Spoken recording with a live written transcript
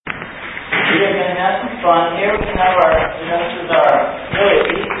We are going to have some fun here. We have this is our really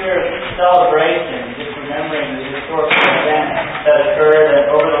Easter celebration, just remembering the historical event that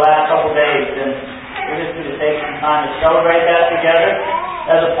occurred over the last couple days. And we're just going to take some time to celebrate that together.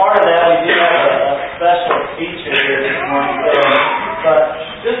 As a part of that, we do have a special feature here this morning. But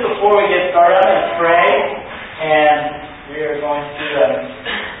just before we get started, I'm going to pray, and we are going to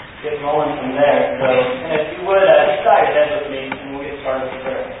get rolling from there. So, and if you would, just bow your head with me, and we'll get started with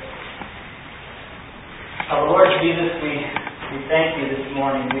prayer. Lord Jesus, we thank you this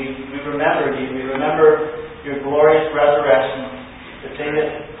morning. We remember you. We remember your glorious resurrection, the thing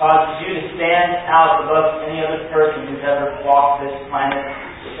that causes you to stand out above any other person who's ever walked this planet,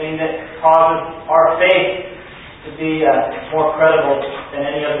 the thing that causes our faith to be more credible than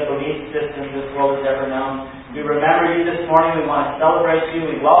any other belief system this world has ever known. We remember you this morning. We want to celebrate you.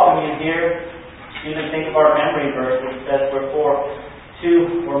 We welcome you here. Even think of our memory verse that says, "Wherefore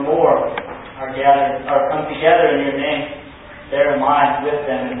two or more are gathered, or come together in your name, there am I with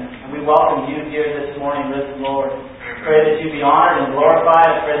them." And we welcome you here this morning, risen Lord. I pray that you be honored and glorified.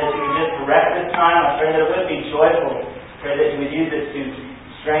 I pray that you would just direct this time. I pray that it would be joyful. I pray that you would use it to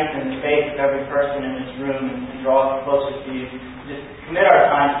strengthen the faith of every person in this room and draw us closer to you. Just commit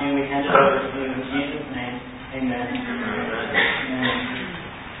our time to you. We hand it over to you in Jesus' name. Amen. Amen.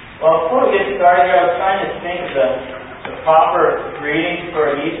 Well, before we get started here, I was trying to think of the proper greetings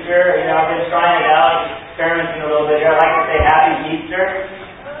for Easter. I've been trying it out, experimenting a little bit here. I like to say Happy Easter.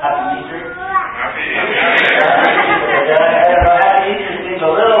 Happy Easter. Happy Easter. Happy Easter seems a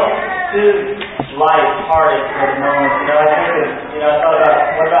little too light-hearted for the moment. I thought about,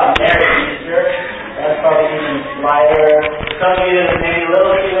 what about Merry Easter? That's probably even lighter. Some of you maybe a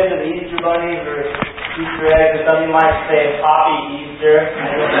little too into the Easter bunnies or Easter eggs, or some of you might say Poppy Easter.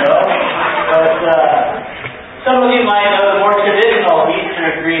 I don't know. But some of you might know the more traditional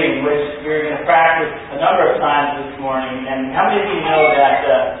Easter greeting, which we're going to practice a number of times this morning. And how many of you know that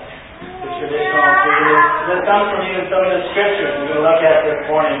the traditional greeting, this comes from even some of the scriptures we're going to look at this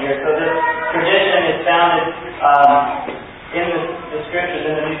morning here. So this tradition is founded in the scriptures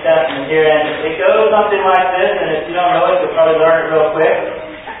in the New Testament here. And it goes something like this, and if you don't know it, you'll probably learn it real quick.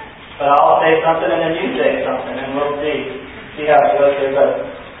 But I'll say something, and then you say something, and we'll see how it goes here. But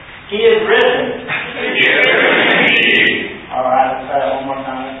He is risen. He is risen. All right, let's try that one more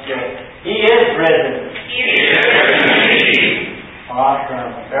time. Let's do it. He is risen. He is risen.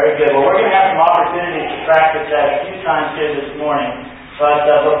 Awesome. Very good. Well, we're going to have some opportunities to practice that a few times here this morning. But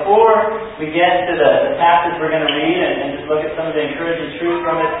before we get to the passage we're going to read and just look at some of the encouraging truth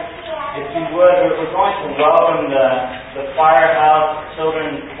from it, if you would, we're going to welcome the Firehouse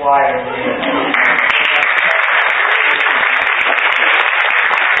Children's Choir here.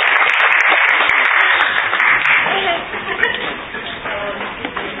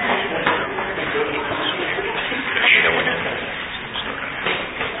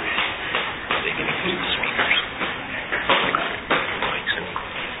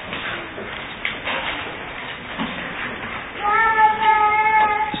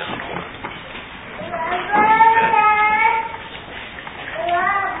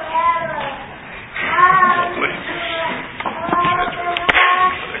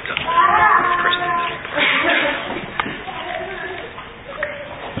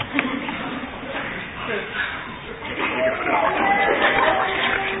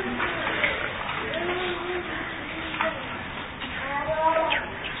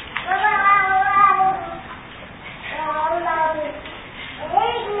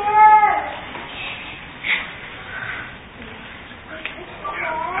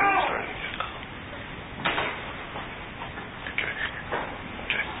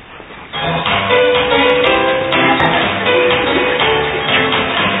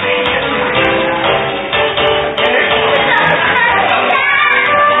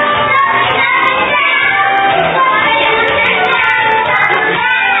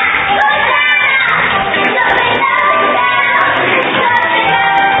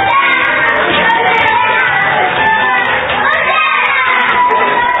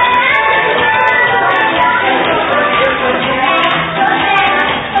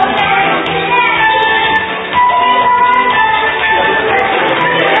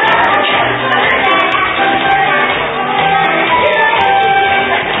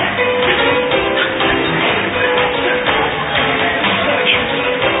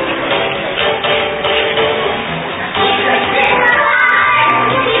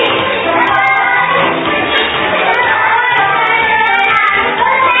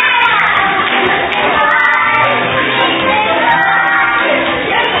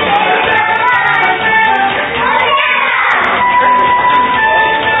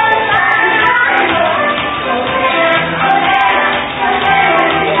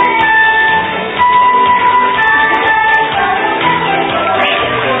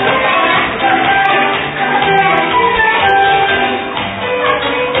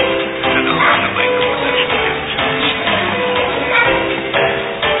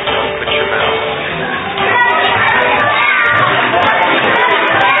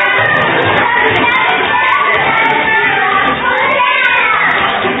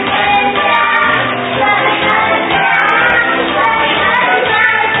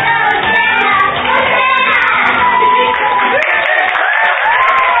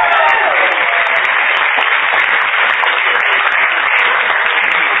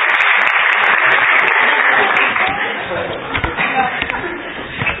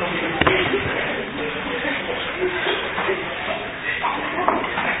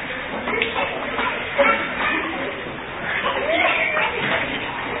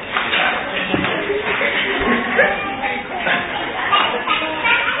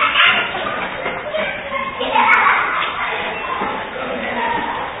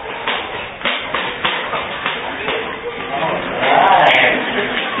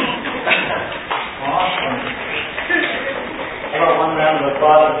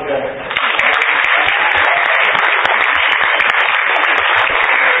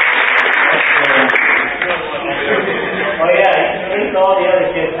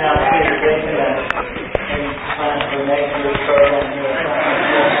 other kids now too, they can maybe plan for next year's program here or something.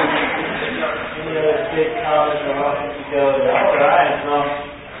 Any other kids, college, are welcome to go there. All right, well,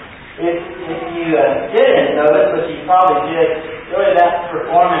 if you didn't notice, which you probably did, really that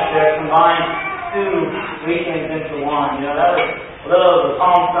performance there combined 2 weekends into one. You know, that was a little of the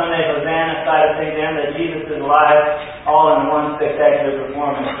Palm Sunday Hosanna side of things, and that Jesus is alive, all in one spectacular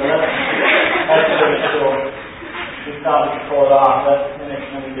performance. So that's pretty cool. We thought we could pull it off. That's the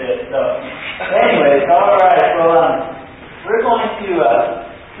next one we did. So, anyways, all right. Well, we're going to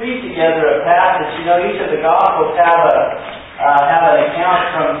read together a passage. You know, each of the Gospels have an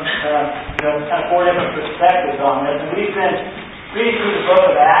account from kind of 4 different perspectives on this, and we've been reading through the book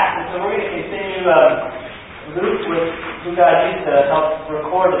of Acts, and so we're going to continue. Luke, who God used to help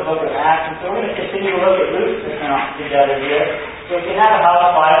record the book of Acts, and so we're going to continue to look at Luke's account together here. So if you have a house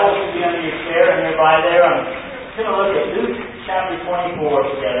Bible, it should be under your chair and nearby there. I'm going to look at Luke chapter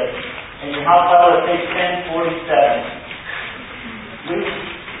 24 together. And your house Bible is page 1047. Luke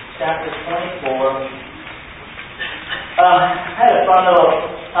chapter 24. I had a fun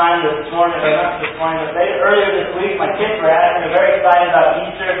little time this morning, or not this morning, but earlier this week, my kids were asking, they're very excited about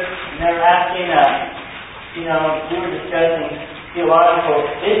Easter, and they were asking, we were discussing theological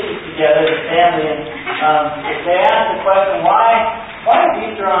issues together as a family, and they asked the question, why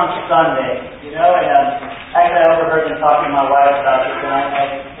is Easter on Sunday? And actually I overheard them talking to my wife about this, and I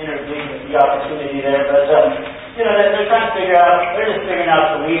intervened with the opportunity there, but they're trying to they're just figuring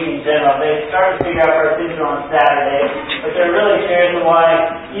out the week in general. They start to figure out where things are on Saturday, but they're really curious why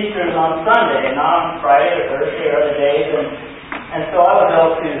Easter is on Sunday and not on Friday or Thursday or other days, and so I was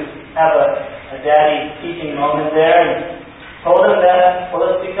able to have a daddy teaching moment there, and told them that, well,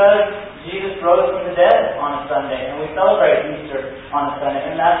 it's because Jesus rose from the dead on a Sunday, and we celebrate Easter on a Sunday,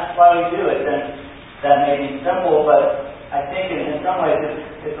 and that's why we do it. And that may be simple, but I think in some ways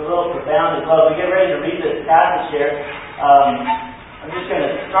it's a little profound as well. As we get ready to read this passage here, I'm just going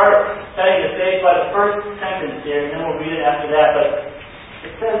to start setting the stage by the first sentence here, and then we'll read it after that. But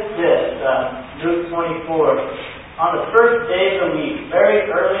it says this, Luke 24, on the first day of the week, very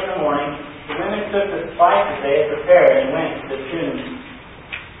early in the morning, the women took the spices they had prepared and went to the tomb.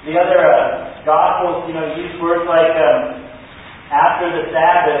 The other Gospels, use words like after the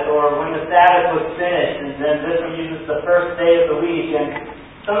Sabbath, or when the Sabbath was finished, and then this one uses the first day of the week. And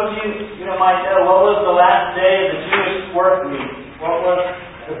some of you, might know, what was the last day of the Jewish work week? What was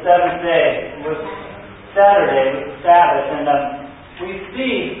the 7th day? It was Saturday, it was the Sabbath. And we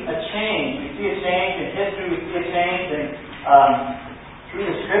see a change. We see a change in history. We see a change in through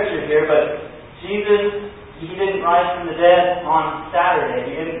the Scripture here. But Jesus, He didn't rise from the dead on Saturday.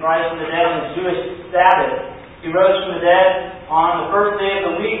 He didn't rise from the dead on the Jewish Sabbath. He rose from the dead on the first day of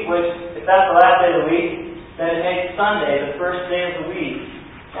the week, which, if that's the last day of the week, then it makes Sunday the first day of the week.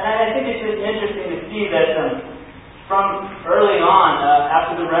 And I think it's just interesting to see that from early on,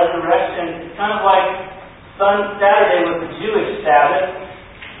 after the resurrection, it's kind of like Saturday was the Jewish Sabbath,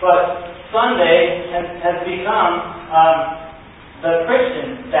 but Sunday has become the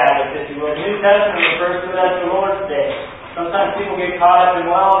Christian Sabbath, if you will. The New Testament refers to it as the Lord's Day. Sometimes people get caught up in,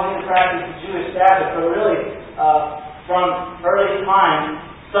 we need to practice the Jewish Sabbath, but really, from early time,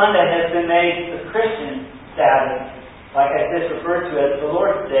 Sunday has been made the Christian Sabbath, like I just referred to as the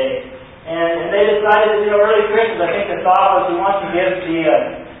Lord's Day. And they decided, early Christians, I think the thought was we want to give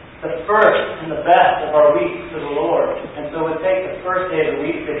the first and the best of our week to the Lord. And so we take the first day of the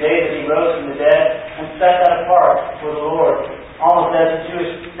week, the day that He rose from the dead, and set that apart for the Lord, almost as the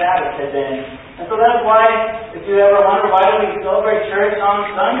Jewish Sabbath had been. And so that's why, if you ever wonder, why do we celebrate church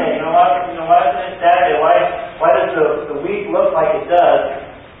on Sunday? Why isn't it Saturday? Why does the week look like it does?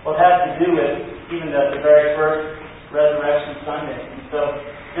 Well, it has to do with even the very first Resurrection Sunday. And so,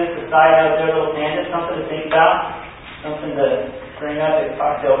 just a side note there, a little tangent, something to think about, something to bring up at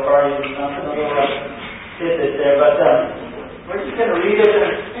cocktail parties or something, a little tidbit there. But we're just going to read it,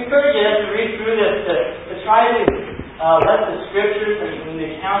 and encourage you to read through this, to try to let the Scriptures and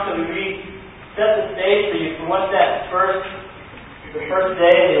the accounts that we read set the stage for you for what that the first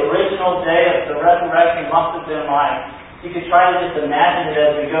day, the original day of the resurrection must have been like. You could try to just imagine it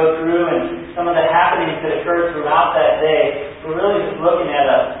as we go through and some of the happenings that occurred throughout that day. We're really just looking at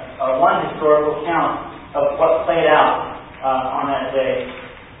one historical account of what played out on that day.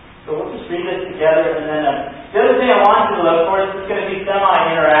 So we'll just read this together, and then the other thing I want you to look for, this is going to be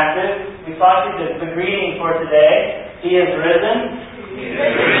semi-interactive. We taught you the greeting for today. He is risen.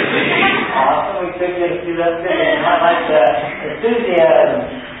 Awesome. We took you to see that thing. You might like that enthusiasm.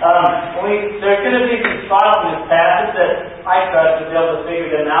 There's going to be some spots in this passage that I trust to be able to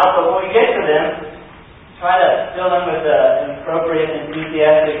figure them out, but when we get to them, try to fill in with an appropriate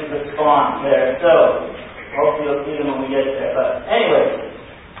enthusiastic response there. So, hopefully you'll see them when we get there. But anyway,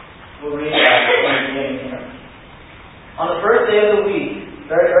 we'll read that from the beginning here. On the first day of the week,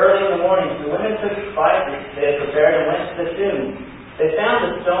 very early in the morning, the women took spices they had prepared and went to the tomb. They found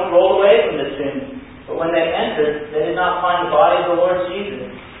the stone rolled away from the tomb, but when they entered, they did not find the body of the Lord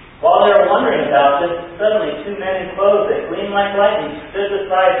Jesus. While they were wondering about this, suddenly 2 men in clothes that gleamed like lightning stood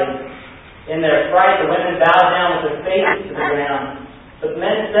beside them. In their fright, the women bowed down with their faces to the ground. But the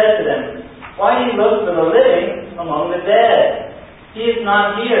men said to them, "Why do you look for the living among the dead? He is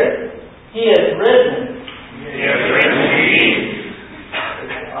not here. He has risen." He has risen indeed.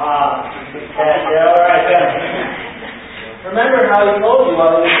 All right then. Remember how he told you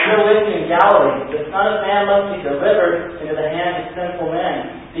while he was still with you in Galilee, the Son of Man must be delivered into the hands of sinful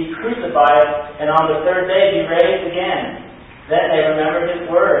men, be crucified, and on the third day be raised again. Then they remembered his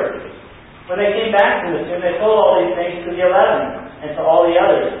words. When they came back from the tomb, they told all these things to the 11 and to all the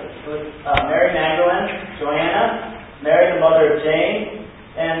others. It was Mary Magdalene, Joanna, Mary the mother of James,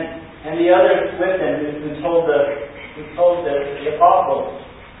 and the others with them who told the apostles.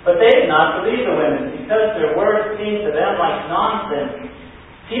 But they did not believe the women, because their words seemed to them like nonsense.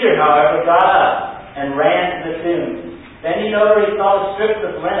 Peter, however, got up and ran to the tomb. Then he saw the strips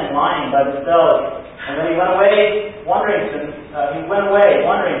of linen lying by themselves. And then he went away wondering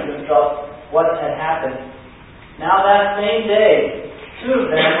to himself what had happened. Now that same day, 2 of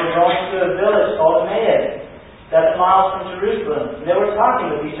them were going to a village called Emmaus, 7 miles from Jerusalem. And they were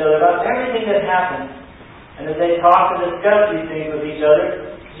talking with each other about everything that happened. And as they talked and discussed these things with each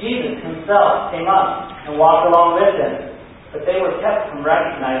other, Jesus himself came up and walked along with them, but they were kept from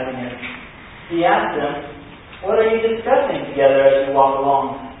recognizing him. He asked them, "What are you discussing together as you walk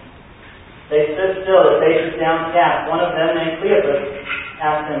along?" They stood still, their faces downcast. One of them, named Cleopas,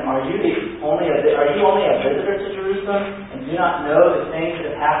 asked him, "Are you only a visitor to Jerusalem, and do not know the things that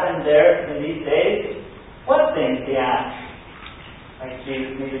have happened there in these days?" "What things?" he asked. Like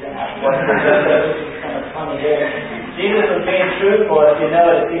Jesus needed to ask what things. Which is kind of funny there. Jesus was being truthful, if you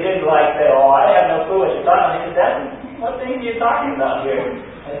notice. He didn't say, "Oh, I have no clue what you're talking about." What things are you talking about here?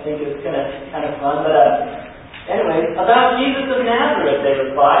 I think it's kind of fun. But anyway, about Jesus of Nazareth, they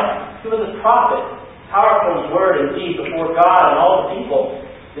replied. He was a prophet, powerful in word and deed before God and all the people.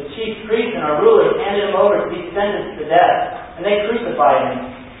 The chief priests and our rulers handed him over to be sentenced to death, and they crucified him.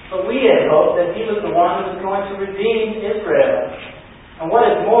 But we had hoped that he was the one who was going to redeem Israel. And what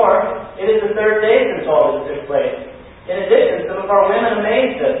is more, it is the 3rd day since all this took place. In addition, some of our women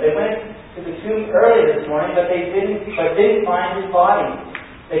amazed us. They went to the tomb early this morning, but didn't find his body.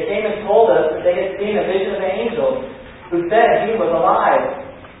 They came and told us that they had seen a vision of angels who said he was alive.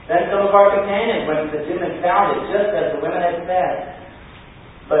 Then some of our companions went to the tomb and found it just as the women had said.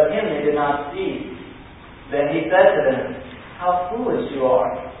 But him they did not see. Then he said to them, "How foolish you are,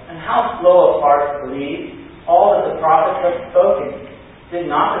 and how slow of heart to believe all that the prophets have spoken. Did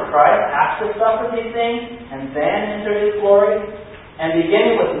not the Christ have to suffer these things and then enter his glory?" And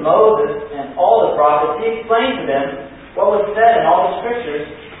beginning with Moses and all the prophets, he explained to them what was said in all the scriptures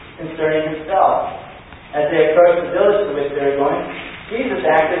concerning himself. As they approached the village to which they were going, Jesus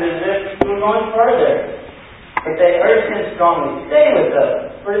acted as if he were going further. But they urged him strongly, "Stay with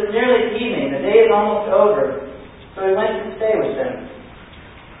us, for it is nearly evening, the day is almost over." So he went to stay with them.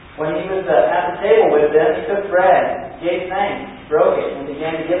 When he was at the table with them, he took bread, gave thanks, broke it, and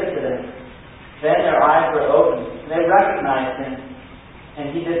began to give it to them. Then their eyes were opened, and they recognized him, and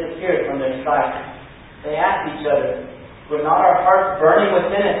he disappeared from their sight. They asked each other, "Were not our hearts burning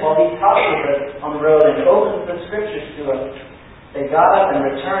within us while he talked with us on the road and opened the scriptures to us?" They got up and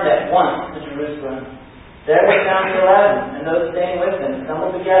returned at once to Jerusalem. There they found the 11, and those staying with them,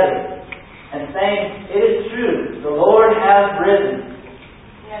 assembled together, and saying, "It is true, the Lord has risen.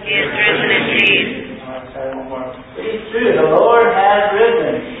 He is risen indeed." Sorry, one more. "It is true, the Lord has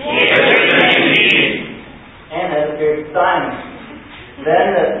risen. He is risen indeed." And has appeared to Simon.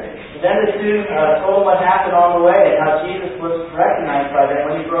 Then the 2 told him what happened on the way, and how Jesus was recognized by them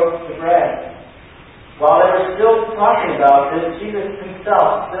when he broke the bread. While they were still talking about this, Jesus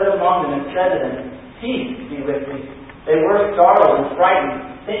himself stood among them and said to them, "Peace be with you." They were startled and frightened,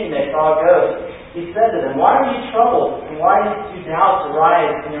 thinking they saw a ghost. He said to them, "Why are you troubled, and why do doubts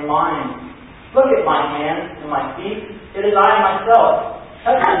arise in your minds? Look at my hands and my feet. It is I myself.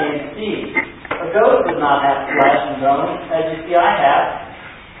 Touch me and see. A ghost does not have flesh and bones, as you see I have."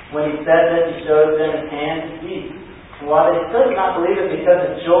 When he said this, he showed them his hands and feet. And while they still did not believe it because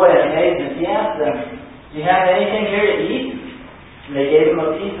of joy and amazement, he asked them, "Do you have anything here to eat?" And they gave him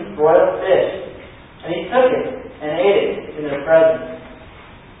a piece of broiled fish. And he took it and ate it in their presence.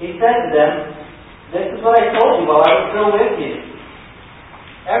 He said to them, This is what I told you while I was still with you.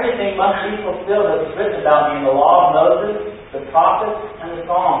 Everything must be fulfilled that was written about me in the law of Moses, the prophets, and the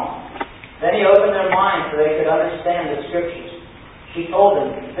Psalms. Then he opened their minds so they could understand the Scriptures. He told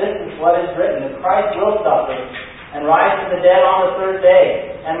them, this is what is written, that Christ will suffer and rise from the dead on the third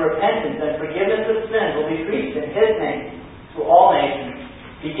day, and repentance and forgiveness of sins will be preached in His name to all nations,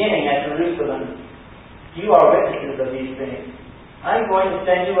 beginning at Jerusalem. You are witnesses of these things. I am going to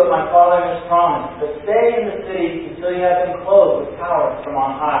send you what my Father has promised, but stay in the city until you have been clothed with power from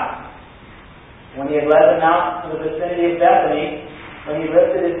on high. When he had led them out to the vicinity of Bethany, when he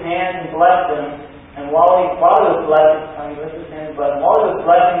lifted his hands and blessed them, and while he was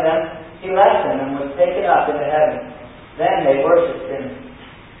blessing them, he left them and was taken up into heaven. Then they worshipped him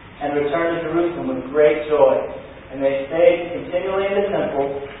and returned to Jerusalem with great joy, and they stayed continually in the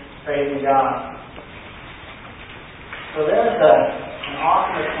temple, praising God. So there's an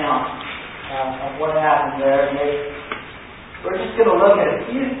awesome account of what happened there. And we're just going to look at a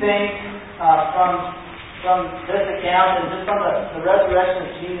few things from this account and just from the resurrection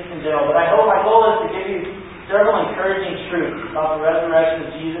of Jesus in general. But my goal is to give you several encouraging truths about the resurrection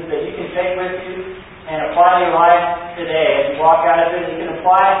of Jesus that you can take with you and apply to your life today. As you walk out of it, you can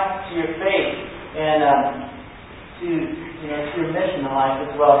apply to your faith and to your mission in life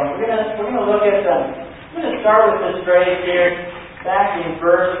as well. And we're going to look at I'm going to start with this phrase here, back in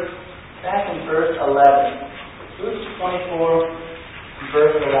verse 11. Luke 24,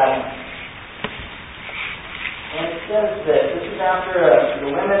 verse 11. And it says this is after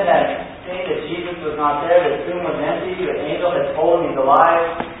the women had seen that Jesus was not there, the tomb was empty, the angel had told them he's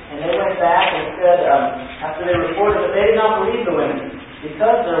alive, and they went back and said, after they reported that they did not believe the women,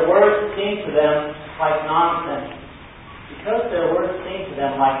 because their words seemed to them like nonsense.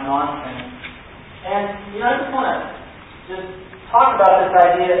 And, I just want to talk about this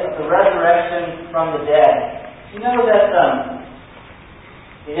idea of the resurrection from the dead. You know that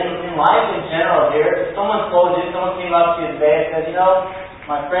in life in general here, if someone came up to you today and said,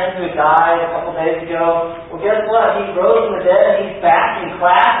 my friend who died a couple days ago, well, guess what? He rose from the dead and he's back in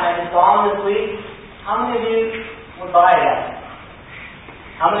class and I just saw him this week. How many of you would buy that?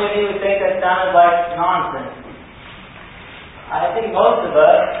 How many of you would think that sounded like nonsense? I think most of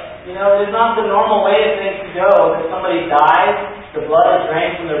us, it's not the normal way of things to go. That somebody dies, the blood is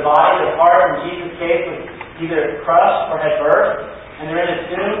drained from their body, their heart in Jesus' case was either crushed or had burst, and they're in a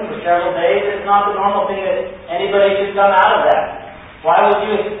tomb for several days. It's not the normal thing that anybody should come out of that. Why would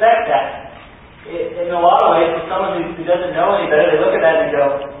you expect that? In a lot of ways, for someone who doesn't know any better, they look at that and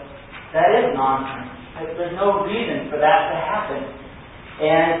go, that is nonsense. There's no reason for that to happen.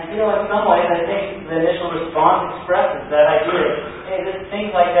 And, in some ways, I think the initial response expresses that idea. Hey,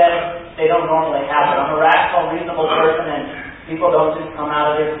 things like that, they don't normally happen. I'm a rational, reasonable person, and people don't just come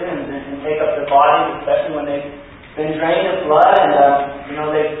out of their tombs and take up their bodies, especially when they've been drained of blood and,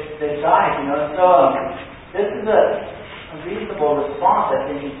 they've died, So, this is a reasonable response, I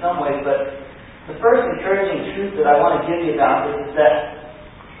think, in some ways. But the first encouraging truth that I want to give you about this is that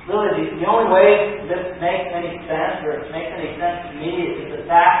really, the only way this makes any sense, or makes any sense to me, is the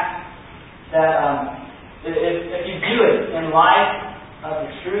fact that if you view it in light of the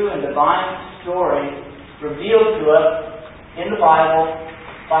true and divine story revealed to us in the Bible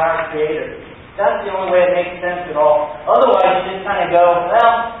by our Creator. That's the only way it makes sense at all. Otherwise, you just kind of go,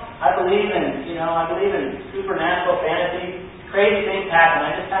 well, I believe in supernatural fantasy, crazy things happen,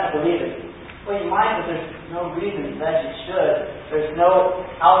 I just kind of believe it. Well, you might, but there's no reason that you should. There's no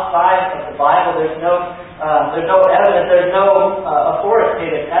outside of the Bible. There's no evidence. There's no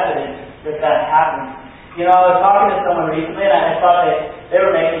authoritative evidence that happened. I was talking to someone recently, and I thought they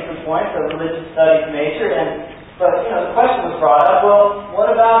were making some points of religious studies nature. But the question was brought up. Well,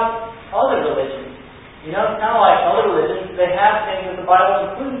 what about other religions? It's kind of like other religions. They have things that the Bible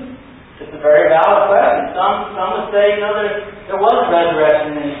includes. It's a very valid question. Some would say, there was a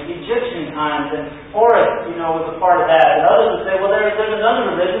resurrection in Egyptian times, and Horus, was a part of that. And others would say, well, there's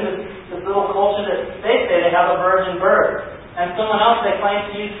another religion, this little culture that they say they have a virgin birth. And someone else, they claim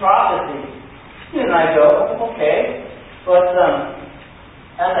to use prophecy. And I go, okay. But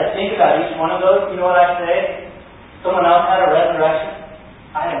as I think about each one of those, you know what I say? Someone else had a resurrection.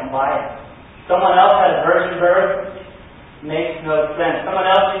 I don't buy it. Someone else had a virgin birth. Makes no sense. Someone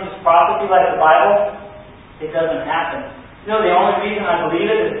else uses prophecy like the Bible. It doesn't happen. The only reason I believe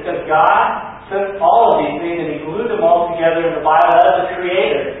it is because God took all of these things and He glued them all together in the Bible as a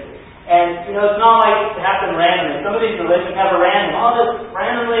creator. And, it's not like it happened randomly. Some of these religions have a random.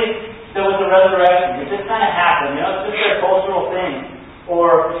 Randomly there was a resurrection. It just kind of happened. It's just their cultural thing.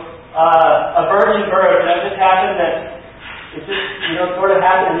 Or a virgin birth. It just happened that it just, sort of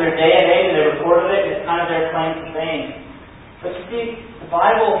happened in their day and age, and they recorded it.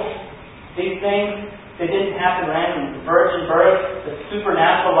 Bible, these things, they didn't happen randomly. The virgin birth, the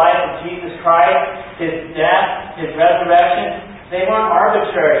supernatural life of Jesus Christ, His death, His resurrection, they weren't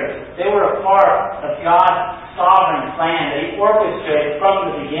arbitrary. They were a part of God's sovereign plan that He orchestrated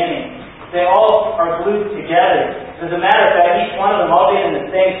from the beginning. They all are glued together. As a matter of fact, each one of them, all being in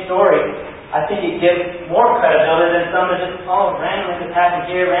the same story, I think it gives more credibility than some that just, randomly just happened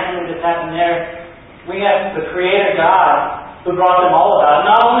here, randomly just happened there. We have the Creator God who brought them all about.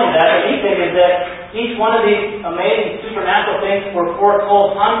 Not only that, but he figured that each one of these amazing supernatural things were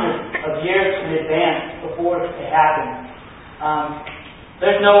foretold hundreds of years in advance before it happened.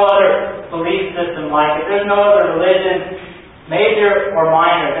 There's no other belief system like it. There's no other religion, major or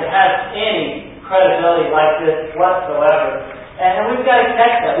minor, that has any credibility like this whatsoever. And we've got to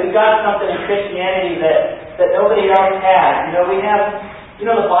catch that. We've got something in Christianity that nobody else has.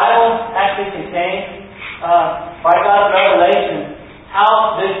 The Bible actually contains, by God's revelation,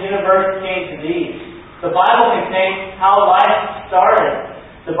 how this universe came to be. The Bible contains how life started.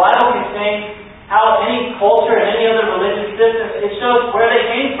 The Bible contains how any culture and any other religious system, it shows where they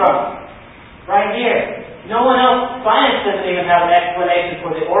came from. Right here. No one else, science doesn't even have an explanation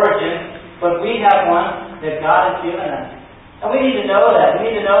for the origin, but we have one that God has given us. And we need to know that.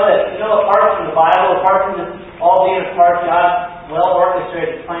 We need to know that, apart from the Bible, apart from this all being a part of God's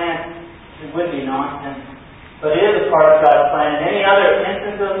well-orchestrated plan, it would be nonsense. But it is a part of God's plan. And any other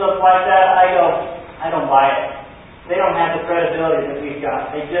instances of like that, I don't buy it. They don't have the credibility that we've got.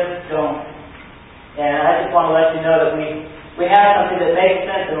 They just don't. And I just want to let you know that we have something that makes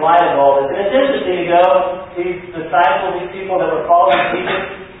sense in light of all this. And it's interesting to go, these disciples, these people that were following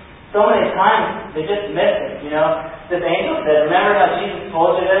Jesus, so many times they just miss it, This angel said, remember how Jesus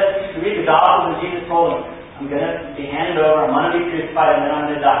told you this? You read the Gospels and Jesus told them, I'm going to be handed over, I'm going to be crucified, and then I'm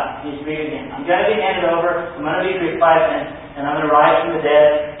going to die. You just read it again. I'm going to be handed over, I'm going to be crucified, and I'm going to rise from the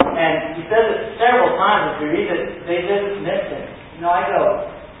dead. And he says it several times. If we read it, they just miss it. I go,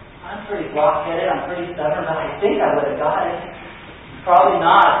 I'm pretty blockheaded, I'm pretty stubborn, but I think I would have got it. Probably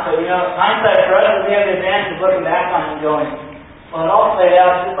not. But hindsight for us, we have the advantage of looking back on it and going, well, it all played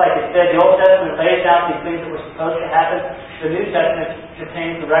out just like it said. The Old Testament lays out these things that were supposed to happen. The New Testament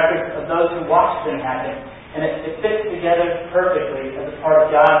contains the records of those who watched them happen. And it fits together perfectly as a part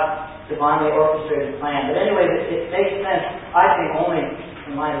of God's divinely orchestrated plan. But anyway, it makes sense, I think, only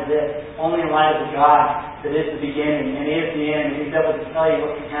in light of this. Only in light of the God that is the beginning and is the end. And He's able to tell you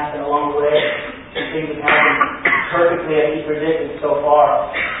what can happen along the way. And things have happened perfectly as He predicted so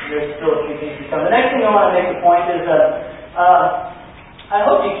far. There's still a few things to come. The next thing I want to make the point is I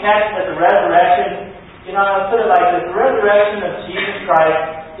hope you catch that the resurrection, I'll put it like this, the resurrection of Jesus Christ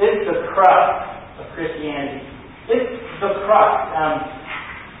is the crux of Christianity. It's the crux.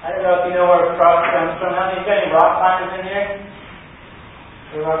 I don't know if you know where crux comes from. How many got any rock climbers in here?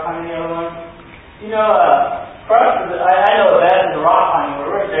 Any rock climbing, the other one? Crux is, I know the best is a rock climbing.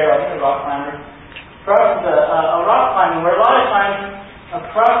 Where's Daryl? He's a rock climber. Crux is a rock climbing, where a lot of times a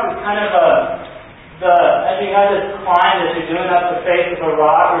crux is kind of as you have this climb that you're doing up the face of a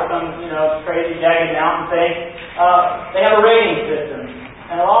rock or some, crazy jagged mountain thing, they have a rating system.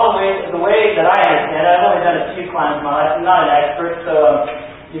 And a lot of ways, the way that I understand it, I've only done a few climbs in my life. I'm not an expert, so,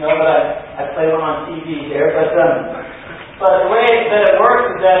 but I play one on TV here. But the way that it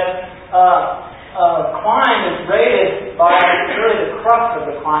works is that climb is rated by really the crux of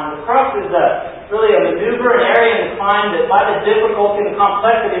the climb. The crux is really a maneuver, an area in the climb that by the difficulty and the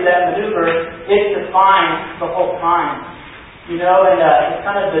complexity of that maneuver, it defines the whole climb. And it's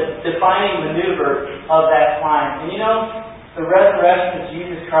kind of the defining maneuver of that climb. And the resurrection of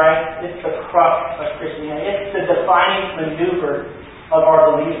Jesus Christ, it's the crux of Christianity. It's the defining maneuver of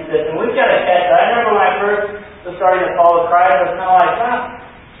our belief system. We've got to catch that. I remember when I first was starting to follow Christ, I was kind of like,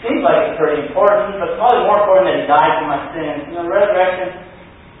 seems like it's pretty important, but it's probably more important that He died for my sins. The resurrection,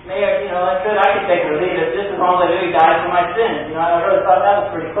 I could take it or leave it, just as long as I knew He died for my sins. I really thought that was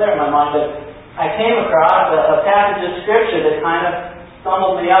pretty clear in my mind, but I came across a passage of Scripture that kind of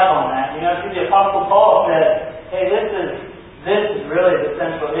stumbled me up on that. The Apostle Paul said, hey, this is really the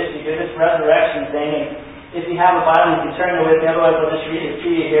central issue here, this resurrection thing. And if you have a Bible, you can turn it with me, otherwise I'll just read it to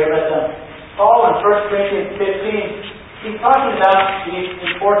you here. But Paul in 1 Corinthians 15, he's talking about the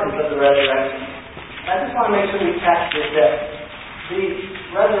importance of the resurrection. I just want to make sure we catch this, that the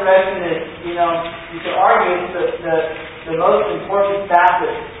resurrection is, you could argue it's the most important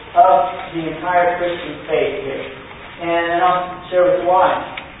facet of the entire Christian faith here. And I'll share with you why.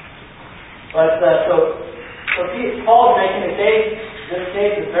 But, so Paul's making a case, this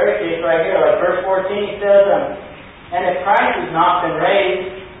case is very case right here, like verse 14, he says, and if Christ has not been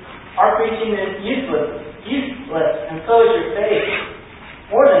raised, our preaching is useless, and so is your faith.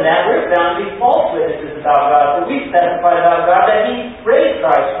 false witnesses about God. For we testified about God that He raised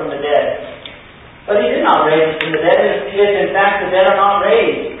Christ from the dead. But He did not raise Him from the dead, if in fact the dead are not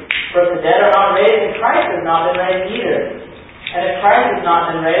raised. For if the dead are not raised, then Christ has not been raised either. And if Christ has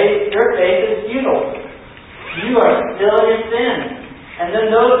not been raised, your faith is futile. You are still in your sins. And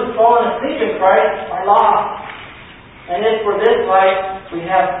then those who fall asleep in Christ are lost. And if for this life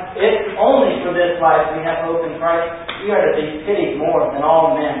if only for this life we have hope in Christ, we are to be pitied more than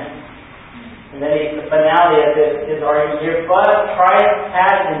all men. And then the finale of his argument here, but Christ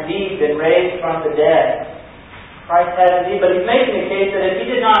has indeed been raised from the dead. Christ has indeed, but he's making the case that if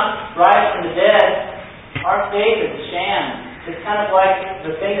He did not rise from the dead, our faith is a sham. It's kind of like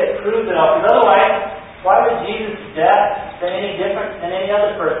the thing that proves it all. Because otherwise, why would Jesus' death be any different than any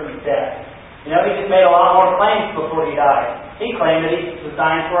other person's death? You know, He just made a lot more claims before He died. He claimed that He was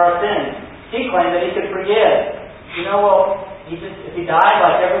dying for our sins. He claimed that He could forgive. You know, well, if He died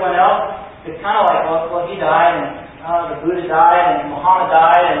like everyone else, it's kind of like, well, He died, and the Buddha died, and Muhammad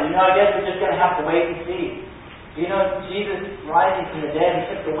died, and, I guess we're just going to have to wait and see. You know, Jesus rising from the dead, He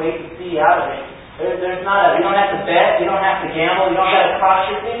took the wait and see out of it. There's not you don't have to bet, you don't have to gamble, you don't have to cross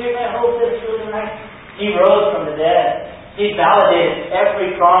your fingers, I hope this really right. He rose from the dead. He validated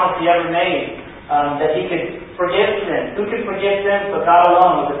every promise He ever made, that He could forgive sin. Who can forgive sin but God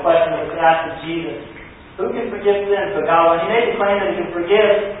alone, was the question that was asked of Jesus. Who can forgive sin but God alone? He made the claim that He could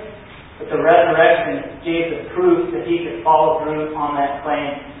forgive, but the resurrection gave the proof that He could follow through on that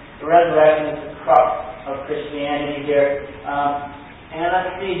claim. The resurrection is the crux of Christianity here. And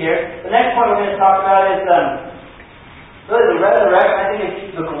let's see here. The next point we're going to talk about is really the resurrection. I think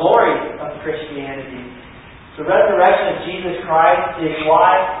it's the glory of Christianity. The resurrection of Jesus Christ is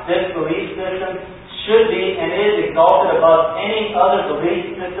why this belief system should be and is exalted above any other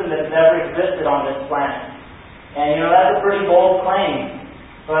belief system that has ever existed on this planet. And that's a pretty bold claim,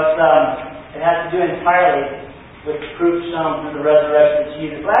 but it has to do entirely with proof shown through the resurrection of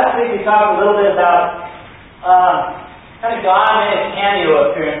Jesus. Last week we talked a little bit about kind of God made a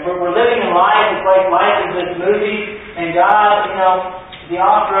cameo appearance. We're living in life, it's like life is this movie, and God, the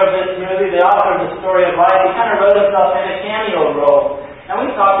author of this movie, the author of the story of life, He kind of wrote Himself in a cameo role. And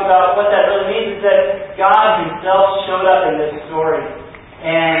we talked about what that really means is that God Himself showed up in this story.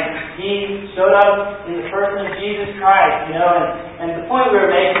 And He showed up in the person of Jesus Christ, and the point we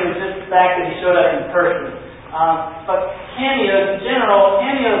were making was just the fact that He showed up in person. But cameos in general,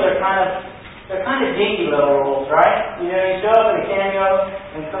 are kind of dinky little roles, right? You show up in a cameo,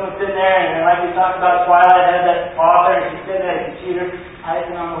 and someone's sitting there, and like we talked about Twilight, had that author, and she's sitting at a computer,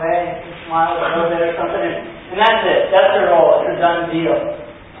 typing on the way, and she smiles a little bit or something, and that's it. That's her role. It's a done deal.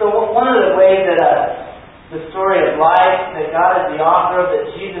 So one of the ways that the story of life, that God is the author of, that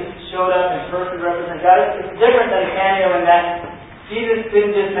Jesus showed up in person to represent God, it's different than a cameo in that Jesus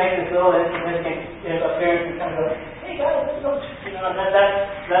didn't just make this little insignificant appearance and kind of go, hey guys, let's go.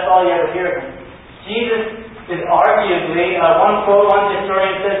 That's all you ever hear of Him. Jesus is arguably, one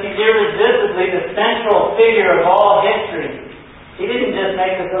historian says, He's irresistibly the central figure of all history. He didn't just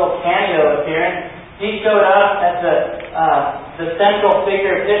make this little cameo appearance. He showed up as the central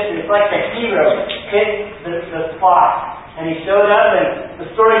figure of history. It's like the hero hit the spot. And He showed up, and the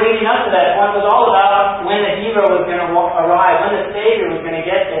story leading up to that point was all about when the hero was going to arrive, when the Savior was going to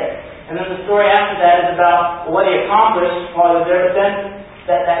get there. And then the story after that is about what He accomplished while He was there, but then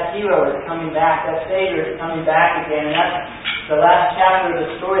that hero is coming back, that Savior is coming back again. And that's the last chapter of the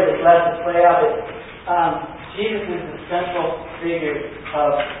story that's left to play out. Jesus is the central figure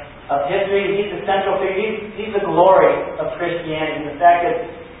of history. He's the central figure. He's the glory of Christianity. And the fact that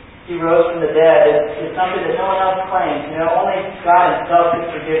He rose from the dead is something that no one else claims. Only God Himself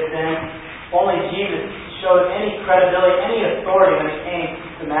could forgive sin. Only Jesus showed any credibility, any authority when it came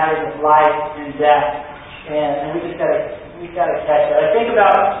to matters of life and death. And we just got to catch that. I think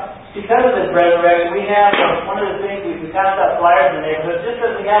about, because of His resurrection, we have one of the things we passed out flyers in the neighborhood, just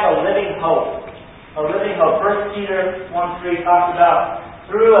as we have a living hope. A living hope. 1 Peter 1:3 talks about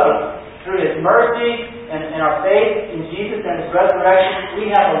through His mercy and our faith in Jesus and His resurrection, we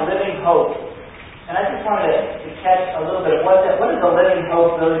have a living hope. And I just wanted to catch a little bit of what does a living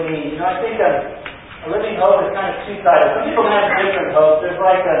hope really mean? I think a living hope is kind of two-sided. Some people have different hopes. There's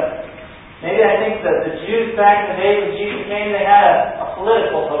like maybe I think that the Jews back in the day when Jesus came, they had a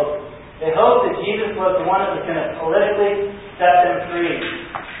political hope. They hoped that Jesus was the one that was going to politically set them free.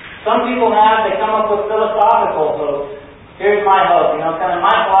 Some people they come up with philosophical hopes. Here's my hope, kind of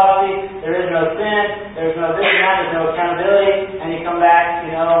my philosophy, there is no sin, there's no this and that, there's no accountability, and you come back,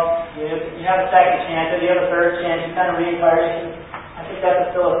 you have a second chance, or you have a third chance, you kind of reincarnation. I think that's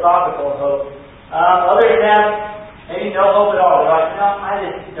a philosophical hope. Others have maybe no hope at all. They're like, I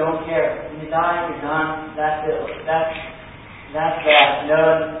just don't care. When you die,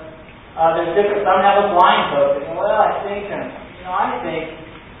 there's different, some have a blind hope. They go, well, I think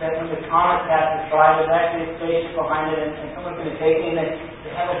that when the comet passes by, there's actually a spaceship behind it, and someone's going to take me, and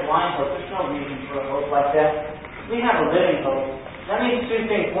they have a blind hope. There's no reason for a hope like that. We have a living hope. That means two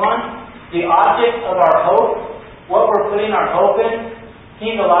things. One, the object of our hope, what we're putting our hope in,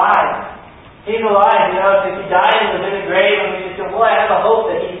 He's alive. He's alive. If He died and was in the grave, and we just go, boy, I have a hope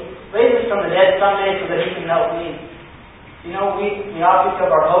that He raises from the dead someday so that He can help me. The object of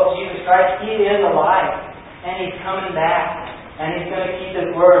our hope, Jesus Christ, He is alive, and He's coming back. And He's going to keep His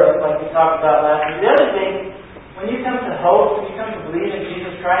word, like we talked about last week. The other thing, when you come to hope, when you come to believe in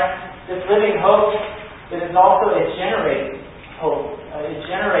Jesus Christ, this living hope, it generates hope. It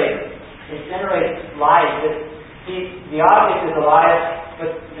generates life. The object is alive,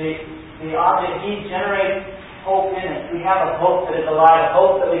 but the object, He generates hope in us. We have a hope that is alive, a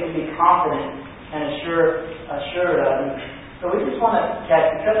hope that we can be confident and assured of. And so we just want to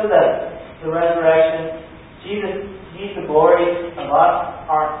catch, because of the resurrection, Jesus, He's the glory of us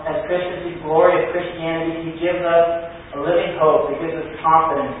as Christians. He's the glory of Christianity. He gives us a living hope. He gives us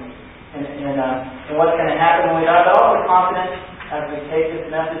confidence in what's going to happen when we die, but also confidence as we take this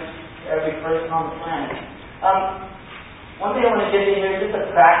message to every person on the planet. One thing I want to give you here is just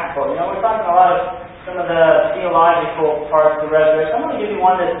a practical. We're talking a lot of some of the theological parts of the resurrection. I want to give you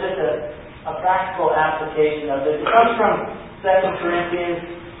one that's just a practical application of this. It comes from 2 Corinthians.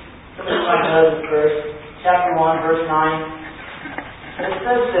 Somebody might know this verse. Chapter 1, verse 9. And it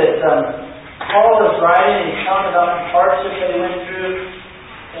says that Paul was writing and he's telling about the hardship that he went through.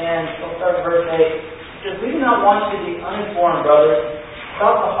 And we'll start with verse 8. It says, we do not want you to be uninformed, brothers,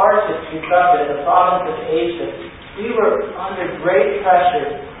 about the hardships we suffered in the province of Asia. We were under great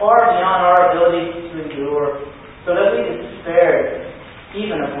pressure, far beyond our ability to endure, so that we despaired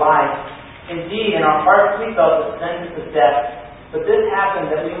even of life. Indeed, in our hearts we felt the sentence of death. But this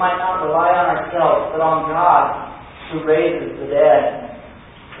happened that we might not rely on ourselves, but on God, who raises the dead.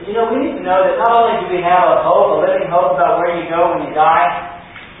 We need to know that not only do we have a hope, a living hope about where you go when you die,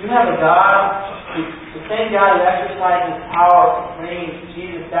 you have a God, the same God who exercises power to bring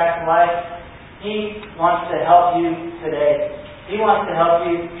Jesus back to life. He wants to help you today. He wants to help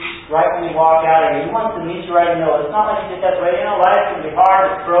you right when you walk out of here. He wants to meet you right in the middle. It's not like you just have to wait. Life can be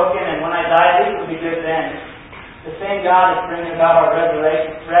hard, it's broken, and when I die, this will be good then. The same God that's bringing about our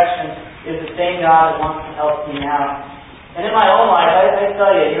resurrection is the same God that wants to help you now. And in my own life, I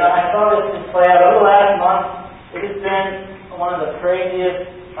tell you, I saw this play out over the last month. It has been one of the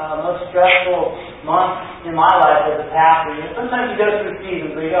craziest, most stressful months in my life as a pastor. Sometimes you go through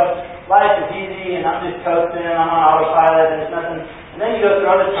seasons where you go, life is easy and I'm just coasting and I'm on autopilot and it's nothing. And then you go through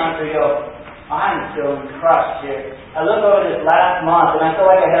other times where you go, I'm feeling crushed here. I look over this last month and I feel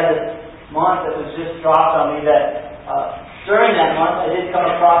like I had this month that was just dropped on me that during that month I did come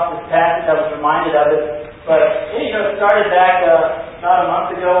across this passage. I was reminded of it. But it started back about a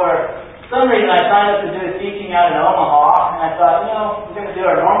month ago where for some reason I signed up to do a teaching out in Omaha, and I thought, we're going to do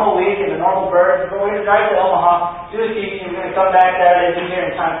our normal week in the normal birds, but we're going to drive to Omaha, do a teaching, we're going to come back Saturday, be here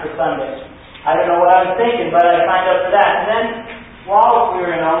in time for Sunday. I don't know what I was thinking, but I signed up for that. And then while we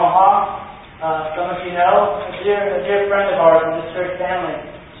were in Omaha, some of you know, a dear friend of ours in this church family,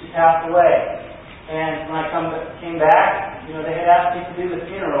 she passed away. And when I came back, they had asked me to do the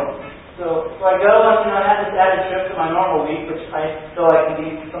funeral. So I go, I had this added trip to my normal week, which I feel like can be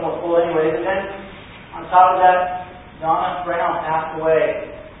somewhat full anyways. And then on top of that, Donna Brown passed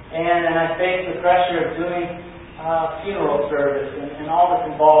away. And then I faced the pressure of doing funeral service and all that's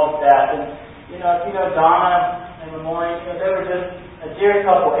involved with that. And if you know Donna and Lemoyne, they were just a dear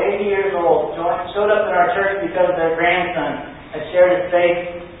couple, 80 years old, showed up in our church because their grandson had shared his faith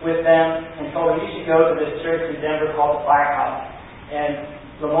with them and told them, you should go to this church in Denver called the Firehouse. And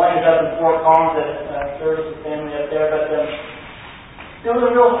Lemoyne is up in Fort Collins at service with family up there, but it was a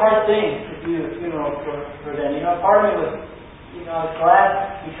real hard thing to do a funeral for them. Part of me was, I was glad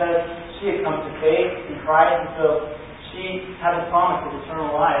because she had come to faith in Christ, and so she had the promise of eternal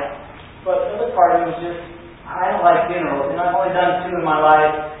life. But the other part of me was just, I don't like funerals, and I've only done 2 in my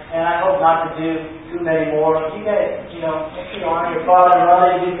life, and I hope not to do too many more. You guys, make sure you honor your father and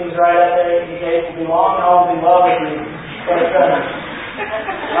mother, you do things right up there, you guys will be long and all will be well with you.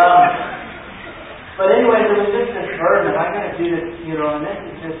 But anyway, there was just this burden of I'm going to do this funeral, and this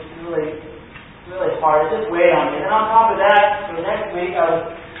is just really, really hard. It just weighed on me. And on top of that, for the next week, I was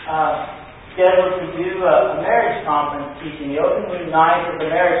scheduled to do a marriage conference teaching, the opening night of the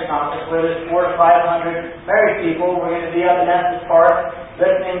marriage conference, where there's 400 to 500 married people. We're going to be up in Estes Park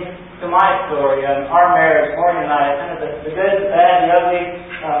listening to my story, our marriage, Morgan and I, kind of the good, the bad, the ugly,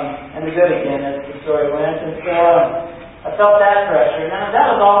 and the good again, as the story went. And so I felt that pressure. And that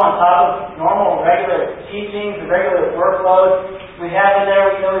was all on top of normal, regular teachings, the regular workload we have in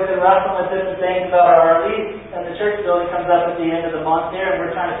there. We've been wrestling with different things about our lease, and the church building comes up at the end of the month here, and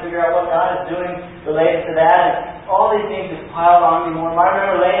we're trying to figure out what God is doing related to that. And all these things just piled on me more. I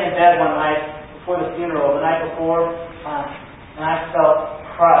remember laying in bed one night before the funeral, the night before, and I felt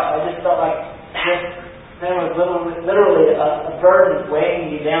crushed. I just felt like there was literally a burden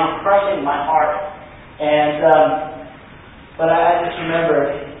weighing me down, crushing my heart. And but I just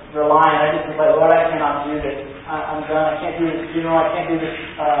remember relying. I just was like, Lord, I cannot do this. I'm done. I can't do this funeral. I can't do this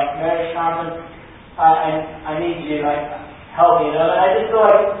marriage conference. I need you. Help me. And I just feel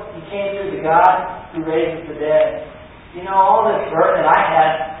like you came through the God who raises the dead. All this burden that I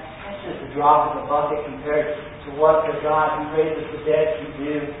had, that's just a drop in the bucket compared to what the God who raises the dead can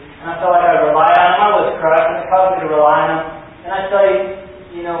do. And I felt like I relied on Him. I was crushed, and it caused me to rely on Him. And I tell you,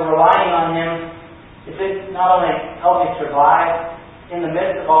 relying on Him, if it not only helped me survive, in the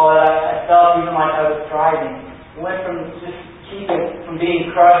midst of all that, I felt even like I was thriving. It went from from being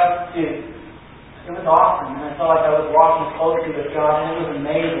crushed to, it was awesome. And I felt like I was walking closely with God, and it was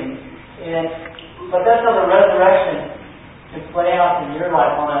amazing. But that's how the resurrection can play out in your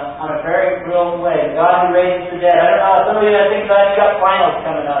life on a very real way. God who raises the dead. I don't know, some of you, I think you've got finals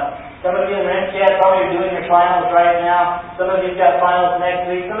coming up. Some of you in Rimcast, probably are doing your finals right now. Some of you've got finals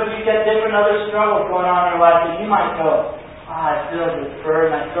next week. Some of you've got different other struggles going on in your life that you might go, I feel this burden.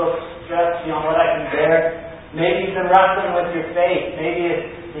 I feel stressed beyond what I can bear. Maybe you've been wrestling with your faith. Maybe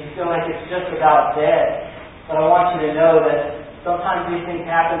you feel like it's just about dead. But I want you to know that sometimes these things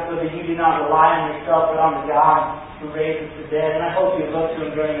happen so that you do not rely on yourself, but on the God who raises the dead. And I hope you look to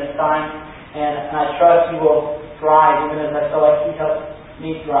Him during this time. And I trust you will thrive, even as I feel like He helped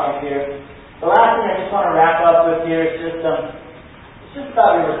me thrive here. The last thing I just want to wrap up with here is just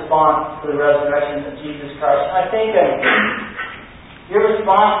about your response to the resurrection of Jesus Christ. And I think your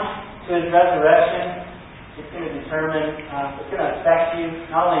response to His resurrection is going to determine, it's going to affect you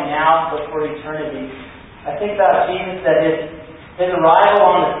not only now, but for eternity. I think about Jesus, that His arrival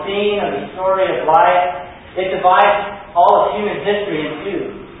on the scene of the story of life, it divides all of human history in two.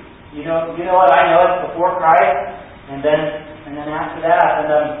 You know what? I know it's before Christ, and then after that,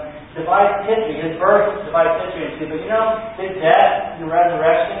 divides history. His birth divides history in two. But His death and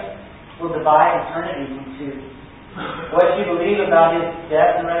resurrection will divide eternity in two. What you believe about His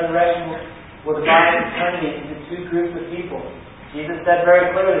death and resurrection will divide eternity into two groups of people. Jesus said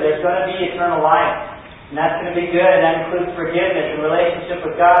very clearly, there's going to be eternal life. And that's going to be good, and that includes forgiveness and relationship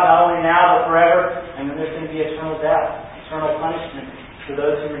with God, not only now, but forever. And then there's going to be eternal death, eternal punishment for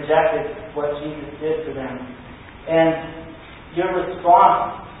those who rejected what Jesus did for them. And your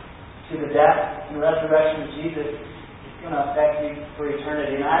response to the death and resurrection of Jesus is going to affect you for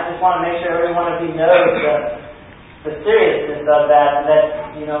eternity. And I just want to make sure every one of you knows the seriousness of that. That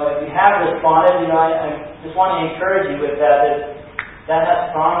if you have responded, I just want to encourage you with that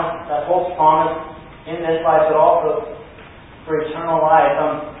has promise, that holds promise in this life, but also for eternal life.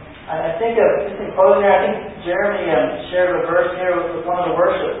 I think just in closing here, I think Jeremy shared a verse here with one of the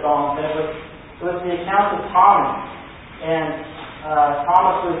worship songs, and it was the account of Thomas. And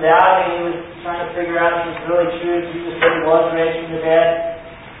Thomas was doubting. He was trying to figure out if it was really true, if Jesus really was raised from the dead.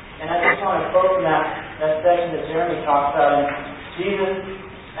 And I just want to quote from that section that Jeremy talks about. And Jesus,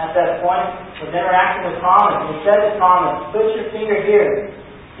 at that point, was interacting with Thomas. And He said to Thomas, put your finger here.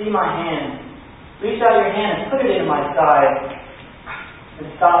 See my hand. Reach out your hand and put it into my side. And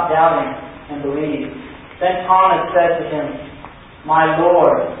stop doubting and believe. Then Thomas said to Him, my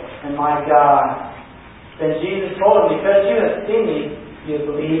Lord and my God. Then Jesus told him, because you have seen me, you have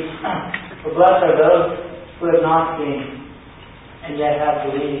believed. But blessed are those who have not seen and yet have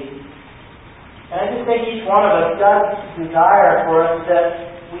believed. And I just think each one of us, God's desire for us that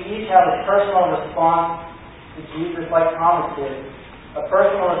we each have a personal response to Jesus like Thomas did. A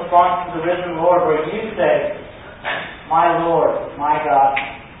personal response to the risen Lord where you say, my Lord, my God.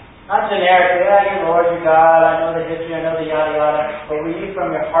 Not generic, your Lord, your God, I know the history, I know the yada yada. But where you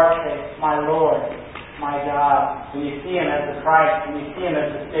from your heart say, my Lord, my God. When you see Him as the Christ, when you see Him as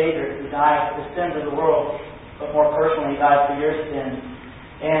the Savior who died for the sins of the world, but more personally, He died for your sins.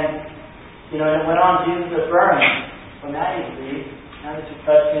 And, and it went on, Jesus affirmed, well, now you believe. Now that you've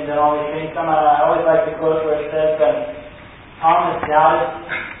touched me and done all these things. I always like the quote where it says that Thomas doubted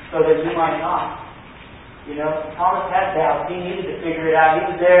so that you might not. Thomas had doubts. He needed to figure it out. He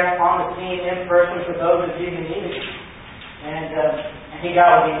was there on the scene in person for those of you who needed it. And he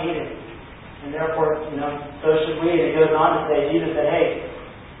got what he needed. And therefore, so should we. And it goes on to say, Jesus said, hey,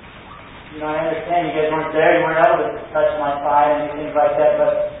 I understand you guys weren't there. You weren't able to touch my side and things like that.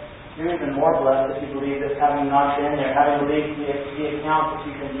 But you're even more blessed if you believe this, having not been there, having believed the account that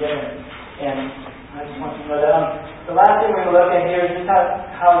you've been given. And I just want you to know that. The last thing we're going to look at here is just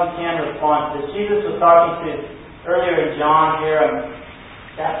how you can respond to this. Jesus was talking to, earlier in John here,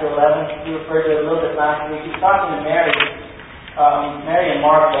 chapter 11, we referred to it a little bit last week. He was talking to Mary and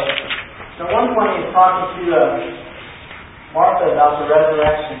Martha. So at one point he was talking to Martha about the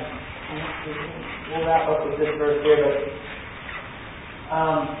resurrection. We'll wrap up with this verse here, but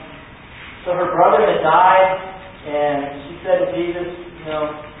so her brother had died, and she said to Jesus,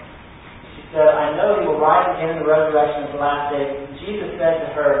 she said, I know he will rise again in the resurrection of the last day. And Jesus said to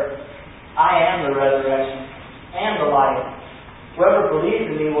her, I am the resurrection and the life. Whoever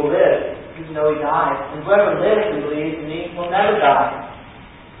believes in me will live, even though he dies. And whoever lives and believes in me will never die.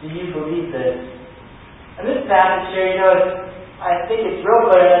 Do you believe this? And this passage here, I think it's real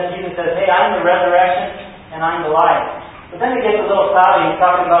clear that Jesus says, hey, I'm the resurrection and I'm the life. But then it gets a little cloudy. He's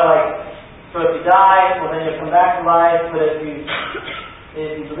talking about so if you die, well then you'll come back to life. But if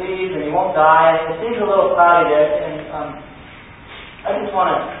you believe, then you won't die. It seems a little cloudy there. And I just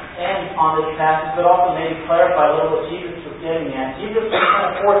want to end on this passage, but also maybe clarify a little what Jesus was getting at. Jesus was kind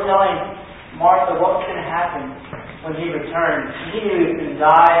of foretelling Martha what was going to happen when he returned. He knew he was going to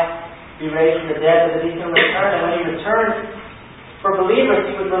die, be raised from the dead, but that he's going to return. And when he returned, for believers,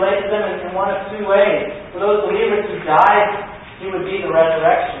 he would relate to them in one of two ways. For those believers who died, he would be the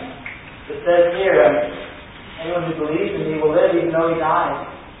resurrection. It says here, anyone who believes in me will live even though he dies.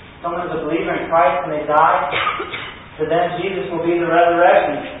 Someone who's a believer in Christ and they die, to them Jesus will be the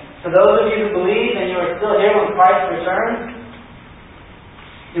resurrection. For those of you who believe and you are still here when Christ returns,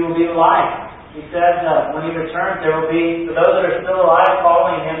 he will be alive. He says when he returns, there will be, for those that are still alive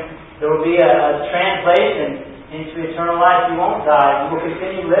following him, there will be a translation into eternal life. You won't die. You will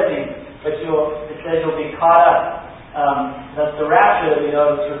continue living, but it says you'll be caught up. That's the rapture that we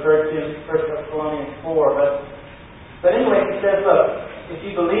know is referred to in 1 Thessalonians 4. But anyway, he says, look, if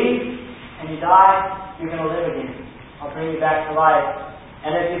you believe and you die, you're going to live again. I'll bring you back to life.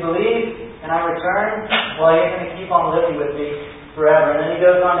 And if you believe and I return, well, you're going to keep on living with me forever. And then he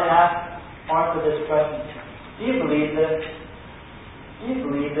goes on to ask Martha this question. Do you believe this? Do you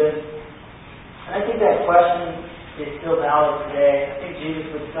believe this? And I think that question is still valid today. I think Jesus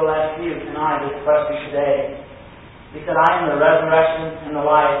would still ask you and I this question today. He said, I am the resurrection and the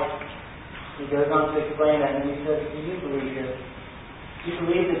life. He goes on to explain that, and he says, do you believe this? Do you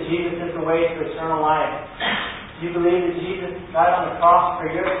believe that Jesus is the way to eternal life? Do you believe that Jesus died on the cross for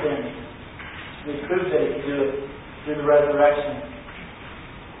your sins? We prove that he can do it through the resurrection.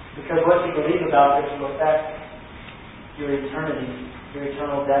 Because what you believe about this will affect your eternity, your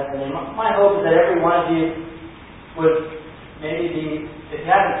eternal destiny. My hope is that every one of you would maybe be, if you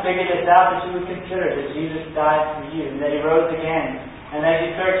haven't figured this out, that you would consider that Jesus died for you and that he rose again. And as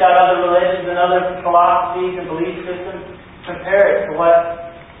you search out other religions and other philosophies and belief systems, compare it to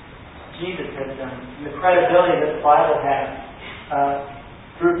what Jesus has done and the credibility that the Bible has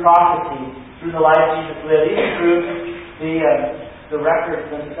through prophecy, through the life Jesus lived, even through the records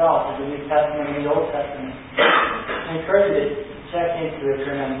themselves of the New Testament and the Old Testament. I encourage you to check into it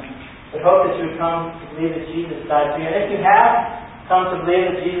for him. I hope that you would come to believe that Jesus died for you. And if you have come to believe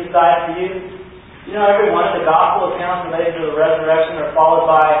that Jesus died for you, every one of the gospel accounts related to the resurrection are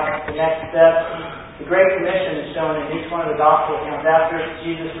followed by the next step. The Great Commission is shown in each one of the gospel accounts after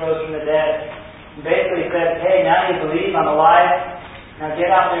Jesus rose from the dead. And basically said, hey, now you believe I'm alive, now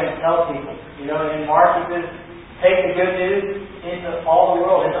get out there and tell people. In Mark he says, take the good news into all the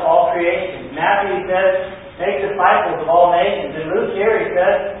world, into all creation. Matthew says, make disciples of all nations. And Luke here he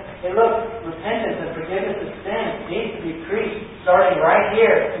says, hey look, repentance and forgiveness of sins needs to be preached starting right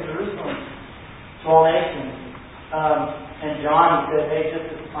here in Jerusalem to all nations. And John says, hey, just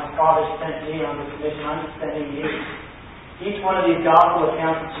as my Father sent me on this mission, I'm sending you. Each one of these gospel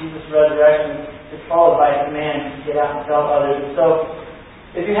accounts of Jesus' resurrection is followed by a command to get out and tell others. And so,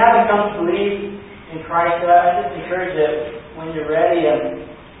 if you haven't come to believe in Christ, I just encourage that when you're ready,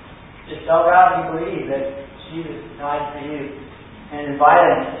 just tell God you believe that Jesus died for you. And invite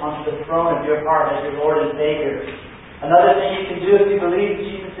him onto the throne of your heart as your Lord and Savior. Another thing you can do if you believe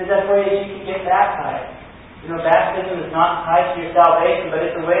Jesus did that for you is you can get baptized. Baptism is not tied to your salvation, but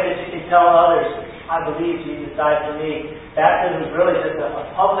it's a way that you can tell others, I believe Jesus died for me. Baptism is really just a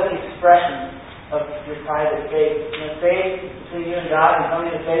public expression of your private faith. Faith between you and God and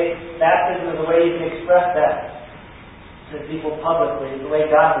coming to faith, baptism is a way you can express that to people publicly. It's the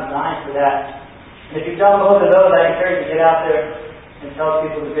way God designed for that. And if you've done both of those, I encourage you to get out there and tell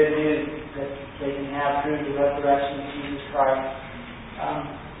people the good news that they can have through the resurrection of Jesus Christ.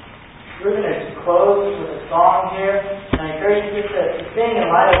 we're going to close with a song here. And I encourage you just to sing in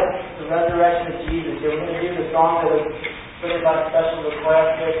light of the resurrection of Jesus. We're going to do the song that we put in by special request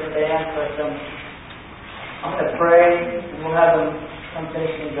here for band, but I'm going to pray, and we'll have them come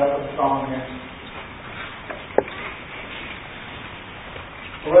finish things up with a song here.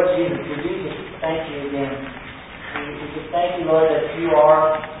 Lord Jesus, we do just thank you again. We just thank you, Lord, that you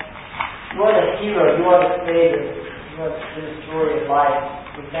are the hero, you are the Savior, you are the story of life.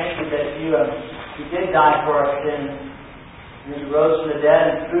 We thank you that you did die for our sins, and you rose from the dead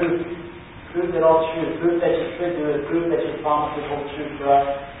and proved it all true, proved that you could do it, proved that your promises hold true for us.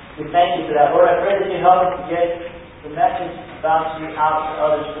 We thank you for that. Lord, I pray that you help us to get the message about you out to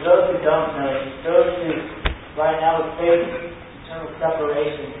others. For those who don't know you, those who right now would face eternal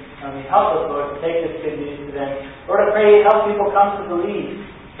separation, help us, Lord, to take this good news to them. Lord, I pray you help people come to believe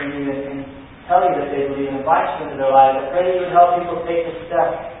in you and tell you that they believe and invite you into their lives. I pray that you would help people take the step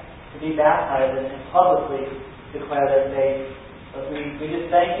to be baptized and publicly declare their faith. But we just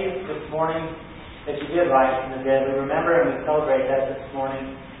thank you this morning that you did rise from the dead. We remember and we celebrate that this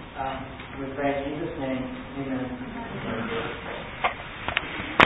morning. We pray in Jesus' name. Amen.